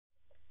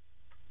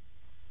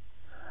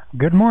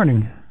Good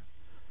morning.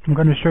 I'm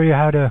going to show you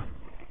how to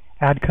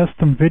add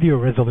custom video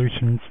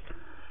resolutions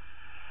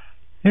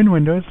in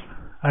Windows.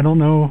 I don't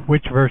know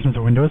which versions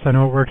of Windows. I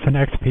know it works in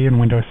XP and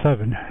Windows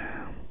 7.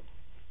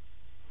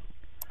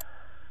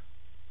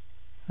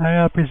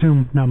 I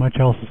presume not much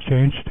else has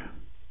changed.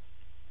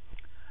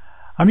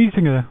 I'm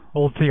using an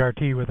old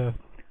CRT with a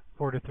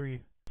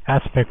 4:3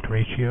 aspect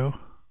ratio.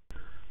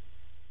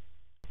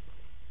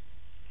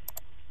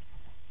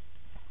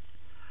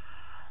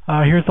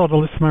 Here's all the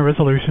list of my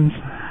resolutions.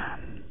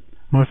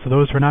 Most of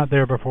those were not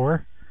there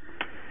before,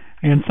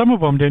 and some of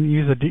them didn't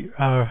use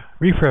a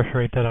refresh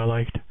rate that I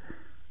liked,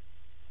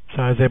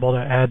 so I was able to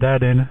add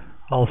that in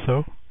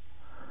also.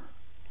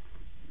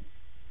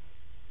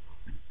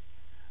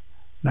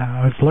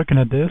 Now I was looking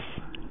at this,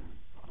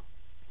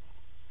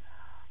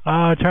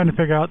 trying to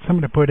figure out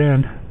something to put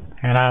in,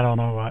 and I don't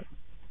know what.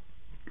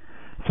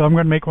 So I'm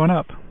going to make one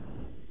up.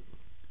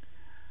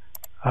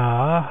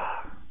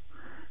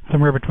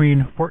 Somewhere between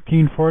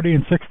 1440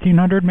 and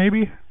 1600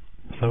 maybe.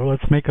 So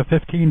let's make a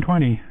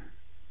 1520.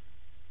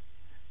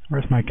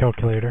 Where's my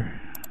calculator?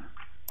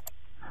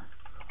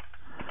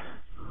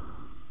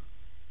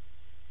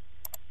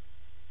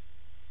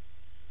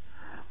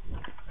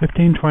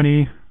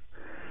 $1520.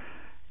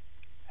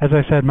 As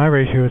I said, my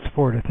ratio is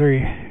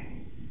 4:3.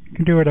 You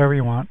can do whatever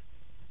you want,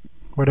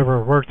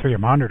 whatever works for your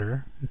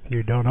monitor. If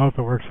you don't know if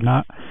it works or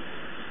not,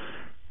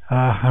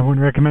 I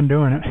wouldn't recommend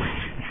doing it.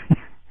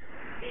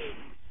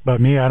 But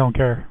me, I don't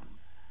care.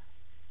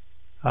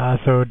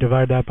 So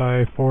divide that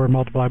by 4,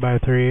 multiply by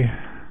 3,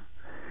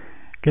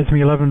 gives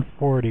me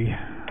 1140.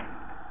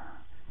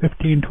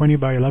 1520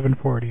 by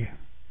 1140.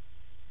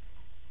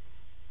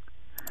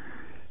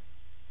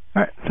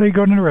 Alright, so you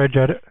go into the Reg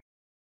Edit.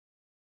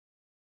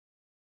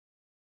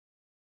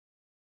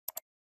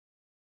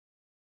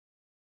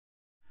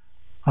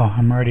 Oh,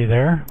 I'm already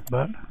there,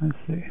 but let's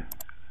see.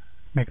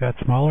 Make that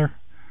smaller.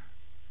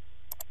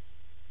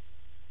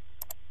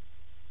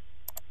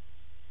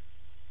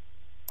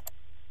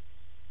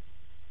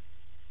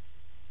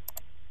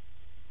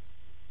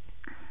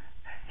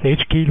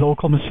 H key,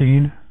 local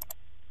machine,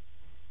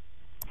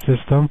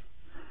 system,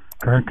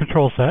 current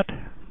control set,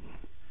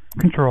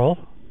 control.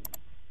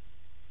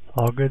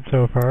 All good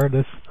so far.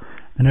 The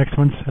next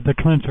one's at the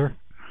clincher.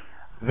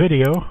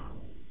 Video.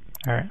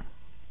 Alright.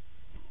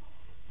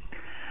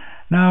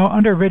 Now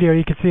under video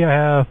you can see I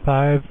have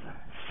 5,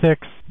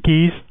 6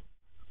 keys.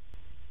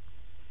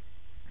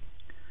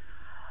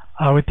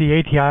 With the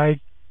ATI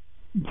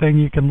thing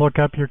you can look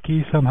up your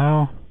key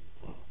somehow.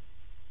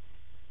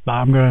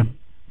 I'm going to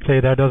say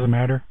that doesn't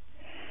matter.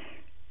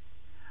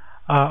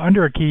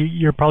 Under a key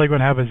you're probably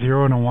going to have a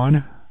 0 and a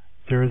 1.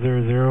 0,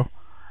 0, 0,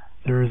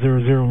 0,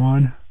 0, 0,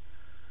 1.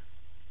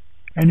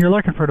 And you're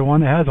looking for the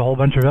one that has a whole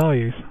bunch of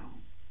values.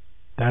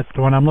 That's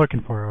the one I'm looking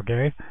for,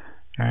 okay?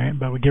 Alright,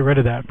 but we get rid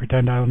of that.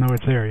 Pretend I don't know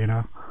it's there, you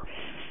know.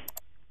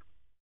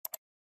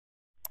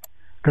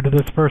 Go to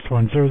this first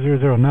one. 0, 0,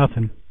 0,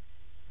 nothing.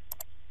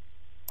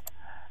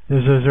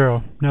 0, 0,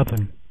 0,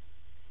 nothing.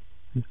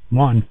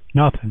 1,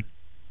 nothing.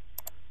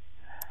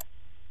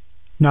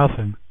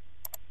 Nothing.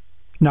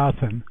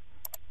 Nothing.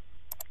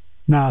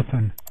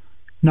 Nothing.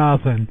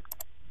 Nothing.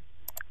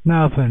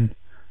 Nothing.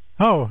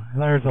 Oh,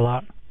 there's a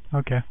lot.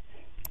 Okay.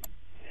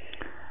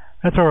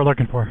 That's what we're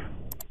looking for.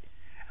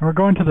 And we're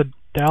going to the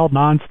dial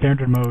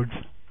non-standard modes.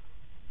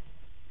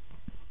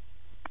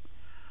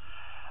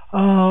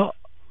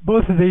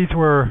 Both of these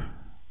were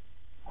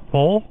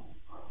full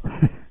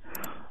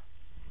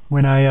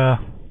when I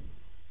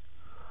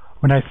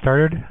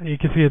started. You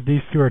can see that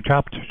these two are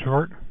chopped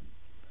short.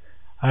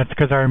 That's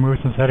because I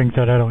removed some settings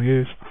that I don't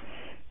use.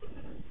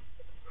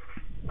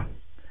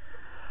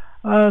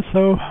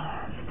 So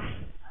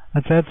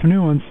let's add some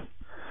new ones.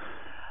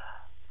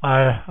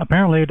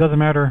 Apparently it doesn't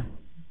matter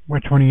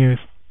which one you use.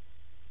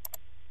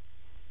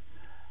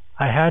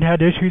 I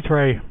had issues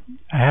where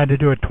I had to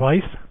do it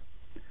twice,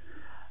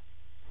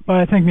 but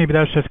I think maybe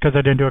that's just because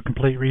I didn't do a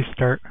complete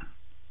restart.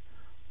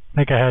 I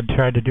think I had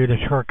tried to do the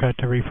shortcut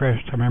to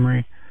refresh the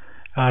memory,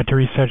 to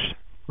refresh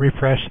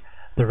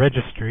the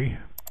registry,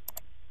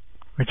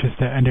 which is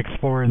to end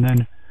Explorer and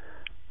then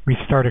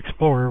restart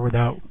Explorer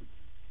without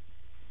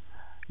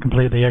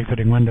completely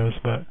exiting Windows.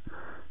 But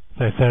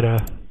as I said, I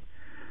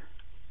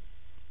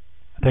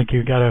think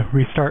you gotta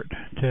restart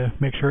to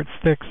make sure it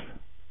sticks.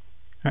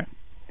 All right.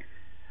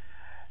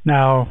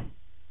 Now,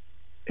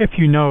 if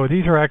you know,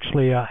 these are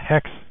actually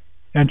hex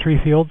entry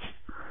fields.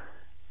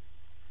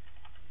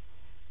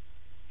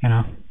 You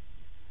know,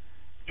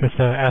 just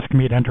asking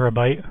me to enter a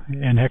byte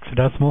in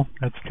hexadecimal.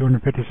 That's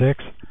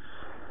 256.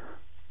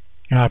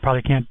 You know, I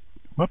probably can't.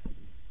 Whoop.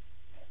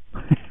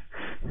 I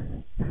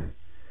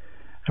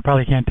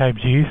probably can't type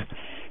G's.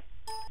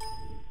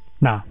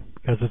 No,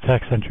 because it's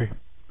hex entry.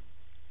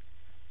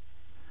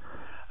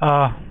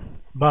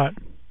 But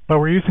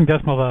we're using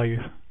decimal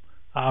values.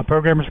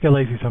 Programmers get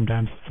lazy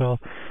sometimes, so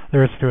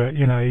there is to it.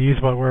 You know, you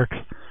use what works.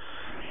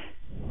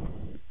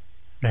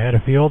 They had a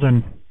field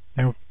and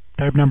they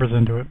type numbers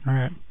into it. All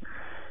right.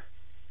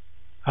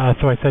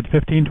 So I said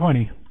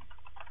 1520.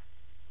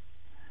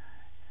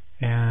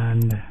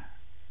 And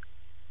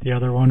The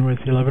other one was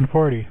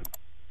 1140.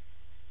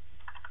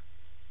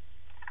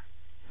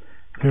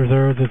 0,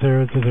 0,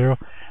 0, 0, 0.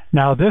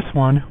 Now this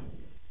one,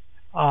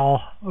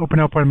 I'll open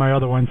up one of my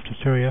other ones to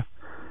show you.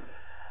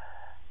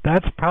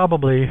 That's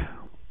probably,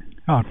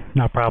 oh,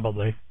 not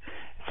probably,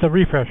 it's the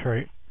refresh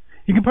rate.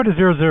 You can put a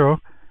 0, 0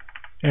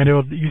 and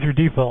it'll use your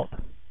default.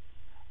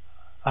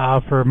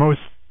 For most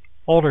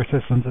older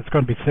systems, it's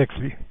going to be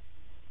 60.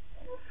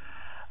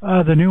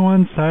 The new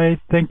ones, I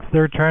think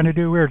they're trying to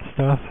do weird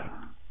stuff.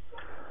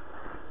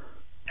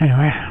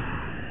 Anyway,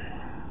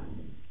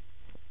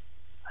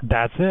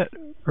 that's it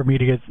for me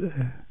to get.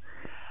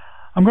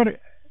 I'm going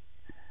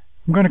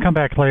to come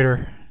back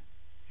later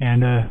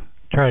and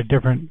try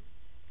different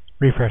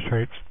refresh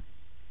rates.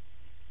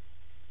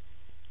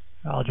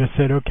 I'll just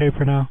hit OK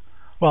for now.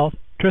 Well,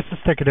 just to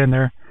stick it in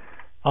there,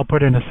 I'll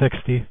put in a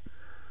 60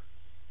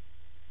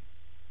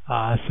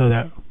 so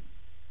that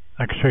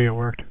I can show you it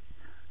worked.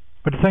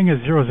 But the thing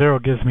is, 0, 0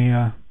 gives me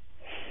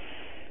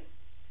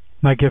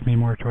might give me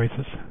more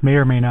choices, may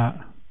or may not.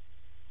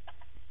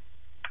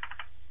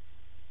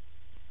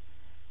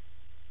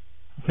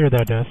 See what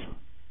that does.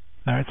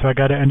 Alright, so I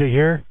got to end it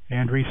here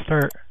and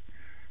restart.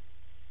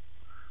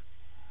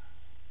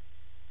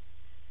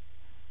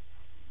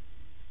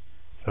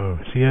 So,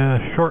 see ya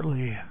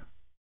shortly.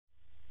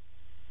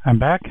 I'm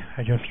back.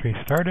 I just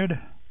restarted.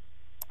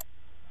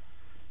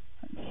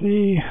 Let's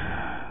see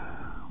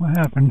what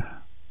happened.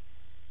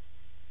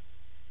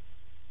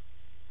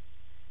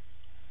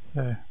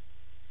 Is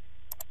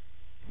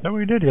that what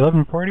we did?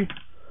 1140?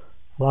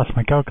 I lost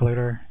my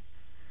calculator.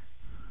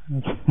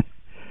 That's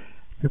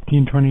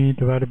 1520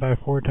 divided by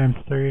 4 times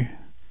 3.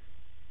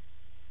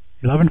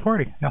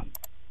 1140. Yeah.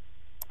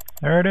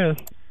 There it is.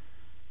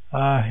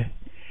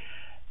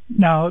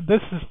 Now,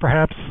 this is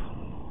perhaps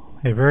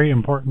a very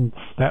important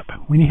step.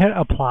 When you hit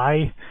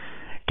apply,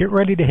 get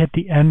ready to hit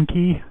the N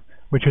key,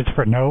 which is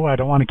for no. I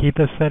don't want to keep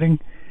this setting.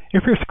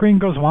 If your screen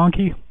goes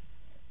wonky,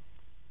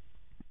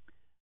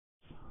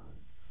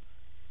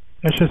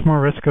 that's just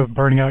more risk of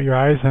burning out your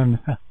eyes and,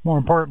 more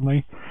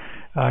importantly,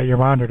 your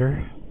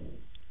monitor.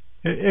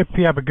 If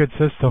you have a good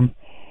system,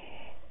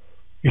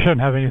 you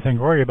shouldn't have anything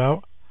to worry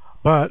about.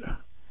 But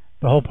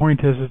the whole point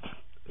is it's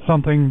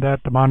something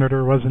that the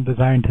monitor wasn't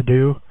designed to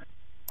do.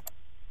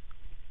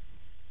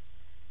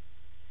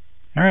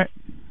 Alright,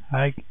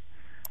 I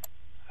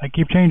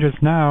keep changes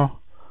now.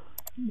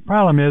 The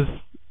problem is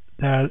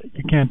that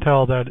you can't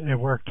tell that it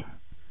worked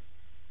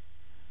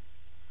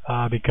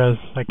because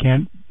I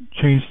can't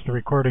change the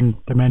recording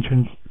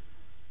dimensions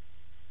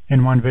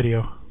in one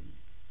video.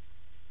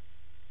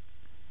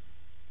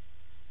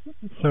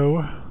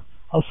 So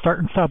I'll start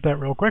and stop that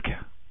real quick.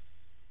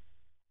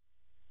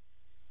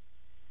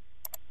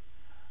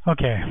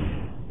 Okay,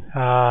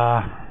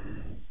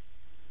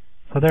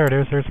 so there it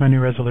is. There's my new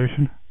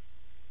resolution.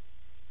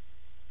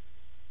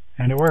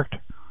 And it worked.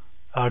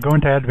 Go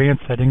into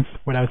advanced settings.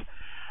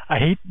 I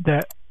hate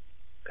that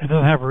it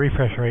doesn't have a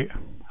refresh rate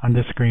on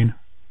this screen.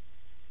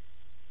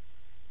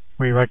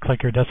 Where you right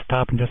click your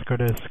desktop and just go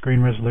to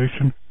screen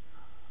resolution.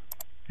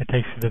 It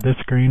takes you to this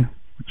screen,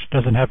 which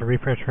doesn't have a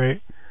refresh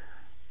rate.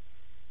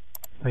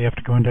 So you have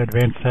to go into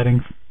advanced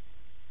settings.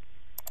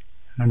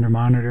 And under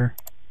monitor.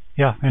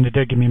 Yeah, and it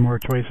did give me more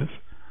choices.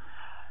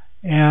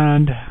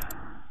 And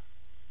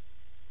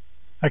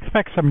I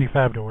expect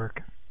 75 to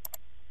work.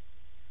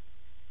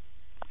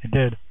 It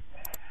did.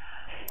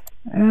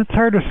 And it's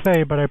hard to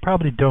say, but I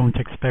probably don't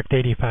expect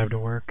 85 to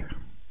work.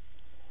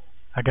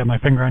 I got my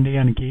finger on the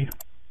N key.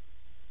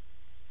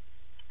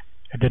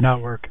 It did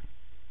not work.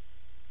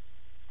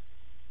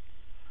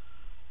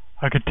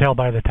 I could tell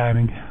by the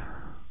timing.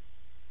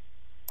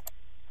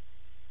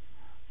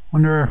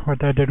 Wonder what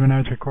that did when I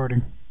was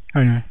recording.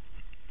 Anyway.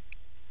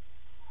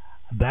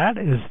 That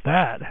is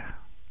that.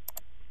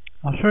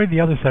 I'll show you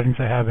the other settings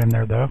I have in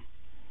there though.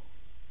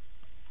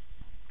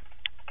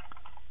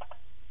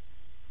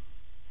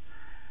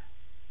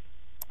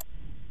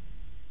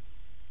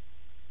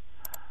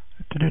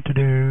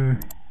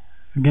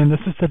 Again,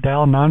 this is the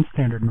dial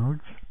non-standard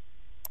modes.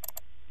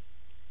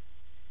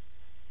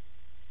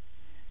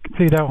 You can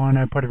see that one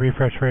I put a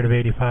refresh rate of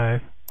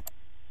 85.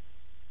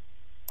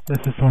 This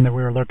is the one that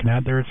we were looking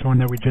at. There's the one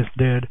that we just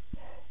did.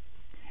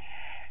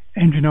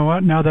 And you know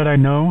what? Now that I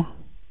know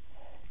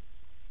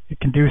it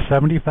can do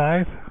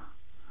 75,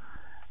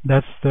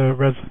 that's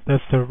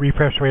the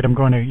refresh rate I'm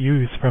going to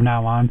use from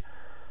now on.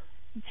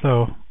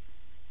 So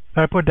if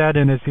I put that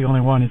in as the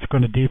only one, it's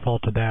going to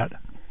default to that.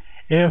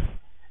 If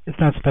it's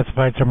not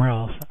specified somewhere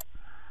else.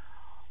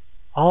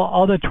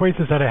 All the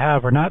choices that I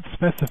have are not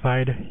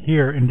specified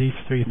here in these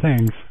three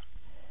things.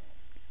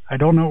 I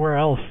don't know where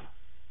else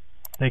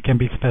they can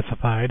be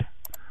specified.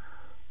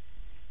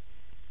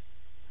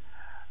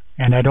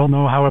 And I don't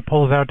know how it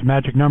pulls out the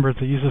magic numbers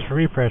it uses for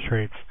refresh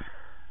rates.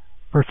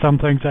 For some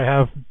things I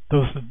have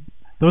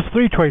those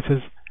three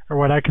choices are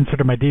what I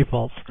consider my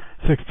defaults,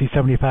 60,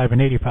 75,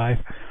 and 85.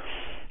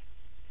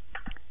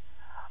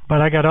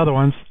 But I got other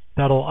ones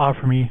that'll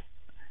offer me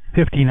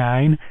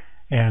 59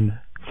 and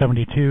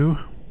 72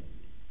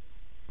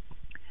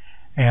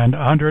 and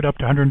 100 up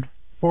to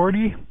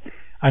 140.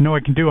 I know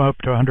I can do up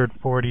to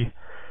 140,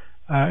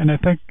 and I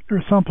think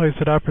there's some place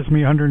that offers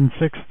me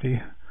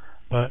 160,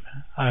 but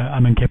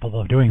I'm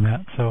incapable of doing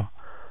that. So,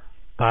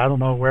 but I don't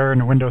know where in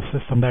the Windows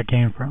system that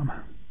came from.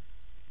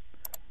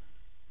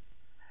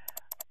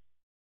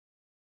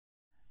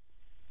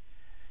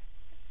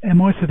 And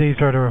most of these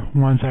are the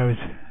ones I was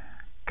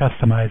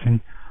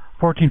customizing.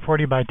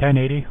 1440 by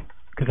 1080,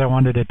 because I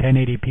wanted a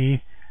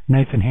 1080p,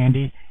 nice and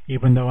handy,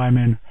 even though I'm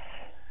in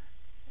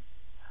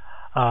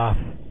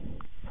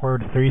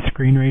 4:3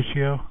 screen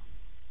ratio.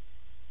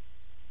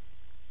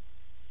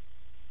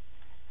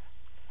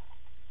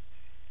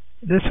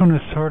 This one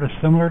is sort of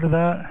similar to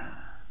that.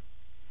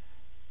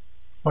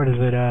 What is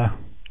it?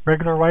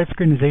 Regular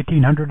widescreen is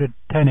 1800 to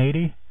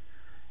 1080,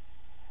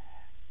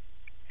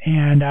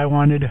 and I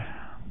wanted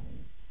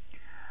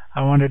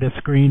a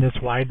screen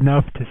that's wide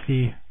enough to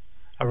see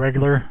a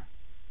regular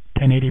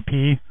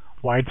 1080p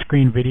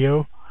widescreen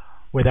video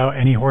without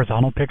any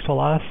horizontal pixel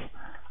loss.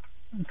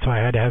 So I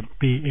had to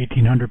be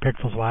 1800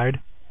 pixels wide.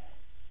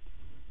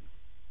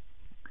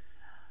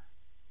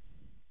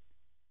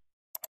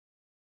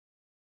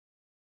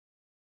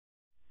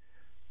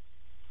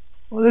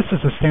 Well, this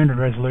is a standard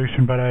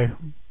resolution, but I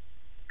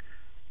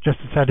just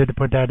decided to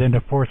put that in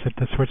to force it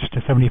to switch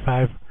to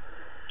 75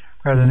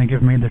 rather than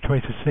give me the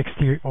choice of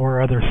 60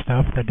 or other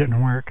stuff that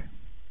didn't work.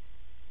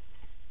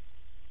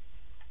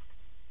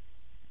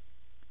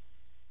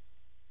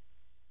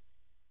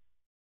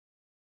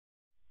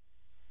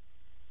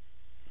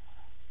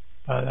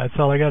 But that's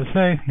all I got to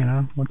say. You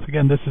know, once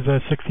again, this is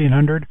a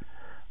 1600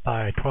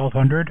 by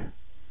 1200.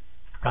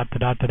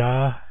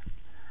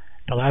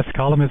 The last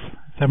column is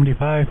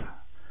 75.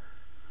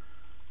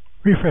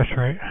 Refresh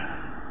rate.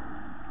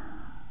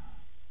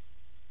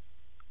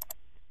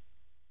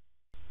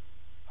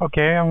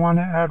 Okay, I want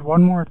to add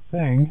one more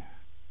thing,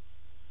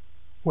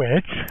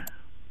 which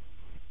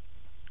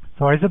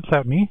always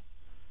upset me.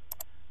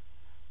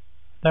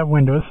 That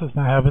Windows does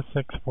not have a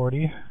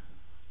 640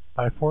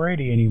 by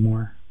 480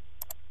 anymore.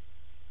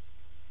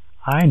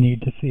 I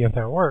need to see if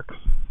that works.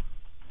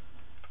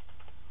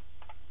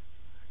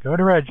 Go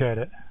to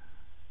regedit,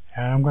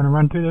 and I'm going to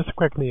run through this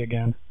quickly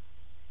again.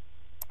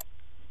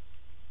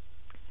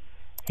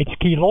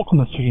 HKey local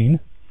machine,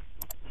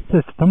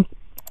 system,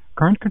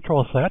 current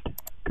control set,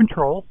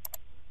 control,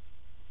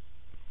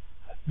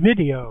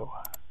 video.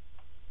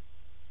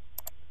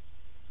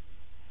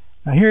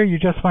 Now here you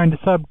just find a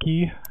sub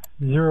key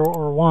 0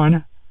 or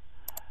 1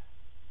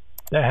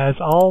 that has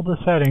all the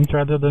settings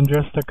rather than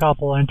just a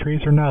couple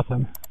entries or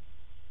nothing.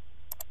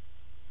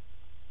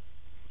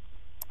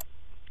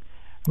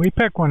 We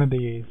pick one of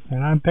these,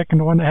 and I'm picking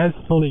the one that has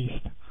the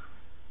least.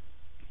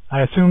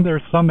 I assume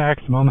there's some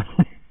maximum,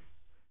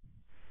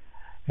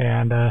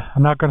 and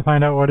I'm not going to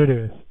find out what it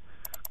is.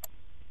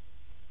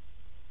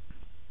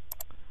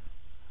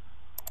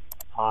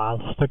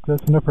 I'll stick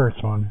this in the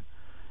first one.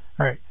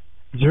 Alright,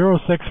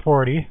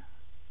 0640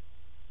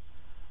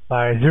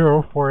 by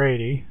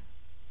 0480.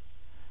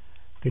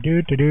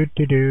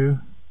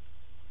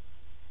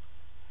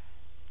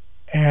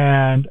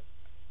 And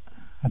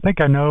I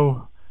think I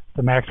know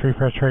the max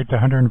refresh rate's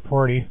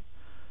 140,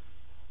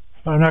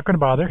 so I'm not going to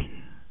bother.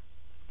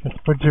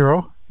 Just put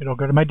 0. It'll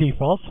go to my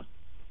defaults.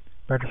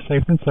 Better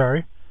safe than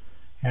sorry.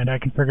 And I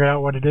can figure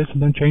out what it is and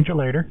then change it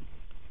later.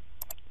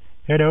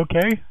 Hit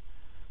OK.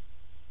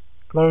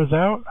 Close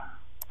out.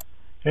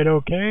 Hit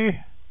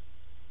OK.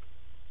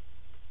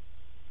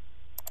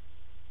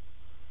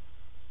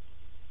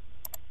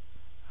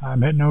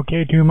 I'm hitting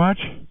OK too much.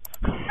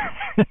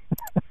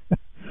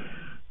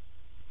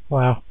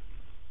 Wow.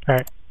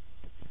 Alright.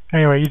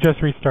 Anyway, you just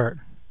restart.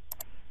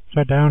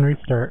 Shut down,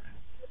 restart.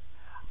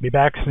 Be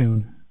back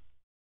soon.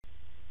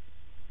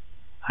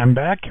 I'm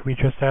back. We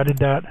just added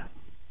that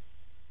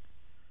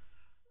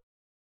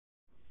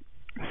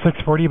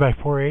 640 by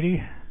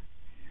 480.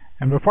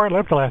 And before I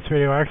left the last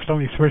video, I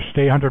accidentally switched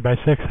to 800 by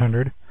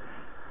 600.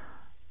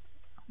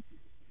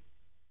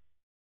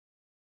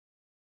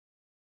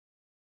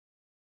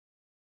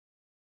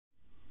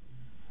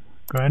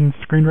 Go ahead and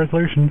screen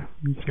resolution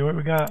and see what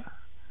we got.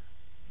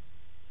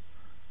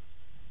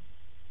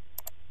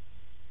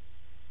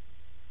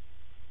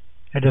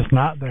 It is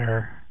not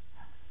there.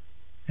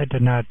 It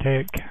did not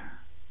take.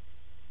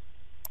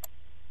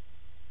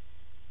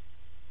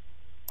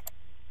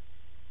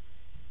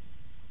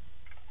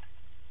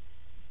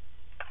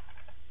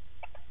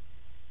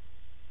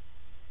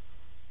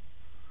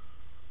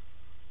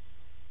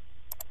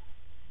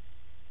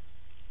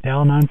 The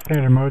all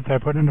non-standard modes I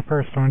put in the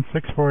first one,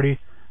 640,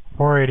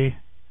 480.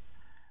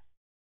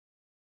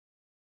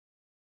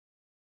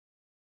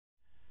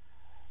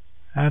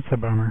 That's a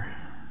bummer.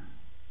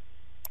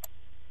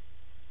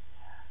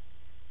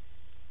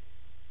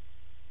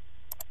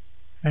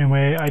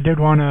 Anyway, I did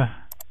want to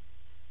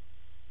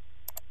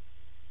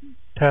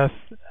test.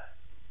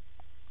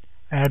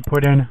 I had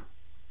put in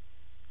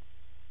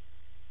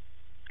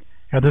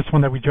this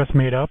one that we just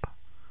made up.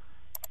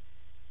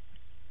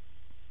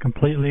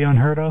 Completely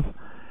unheard of.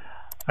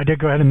 I did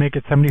go ahead and make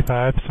it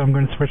 75, so I'm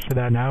going to switch to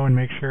that now and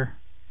make sure.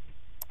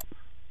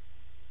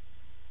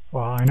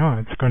 Well, I know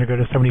it's going to go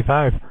to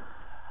 75.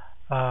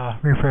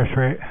 Refresh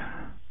rate.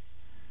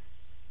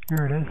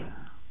 Here it is.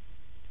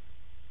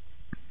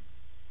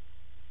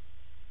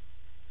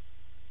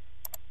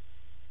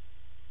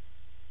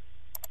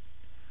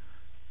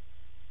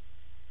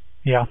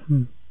 Yeah,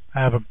 I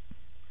have a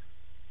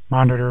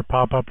monitor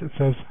pop up that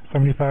says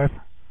 75.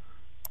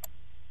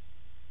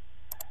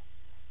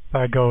 If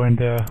I go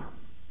into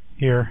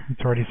here,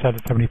 it's already set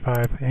at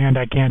 75, and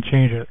I can't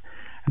change it.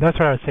 And that's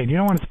what I was saying. You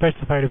don't want to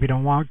specify it if you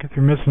don't want, because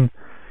you're missing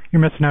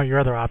out your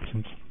other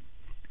options.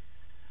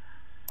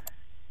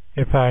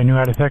 If I knew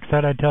how to fix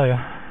that, I'd tell you.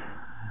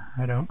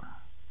 I don't.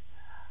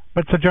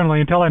 But so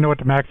generally, until I know what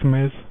the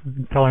maximum is,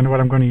 until I know what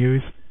I'm going to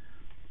use,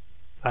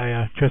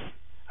 I just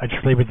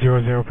leave it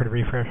 00 for the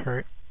refresh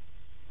rate.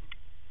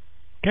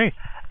 Okay,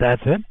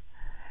 that's it.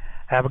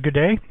 Have a good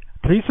day.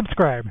 Please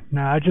subscribe.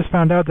 Now, I just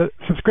found out that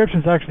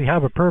subscriptions actually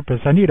have a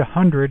purpose. I need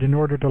 100 in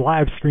order to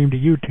live stream to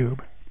YouTube.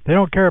 They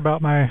don't care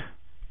about my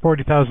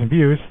 40,000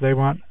 views. They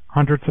want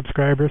 100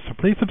 subscribers, so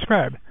please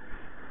subscribe.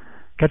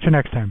 Catch you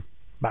next time.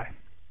 Bye.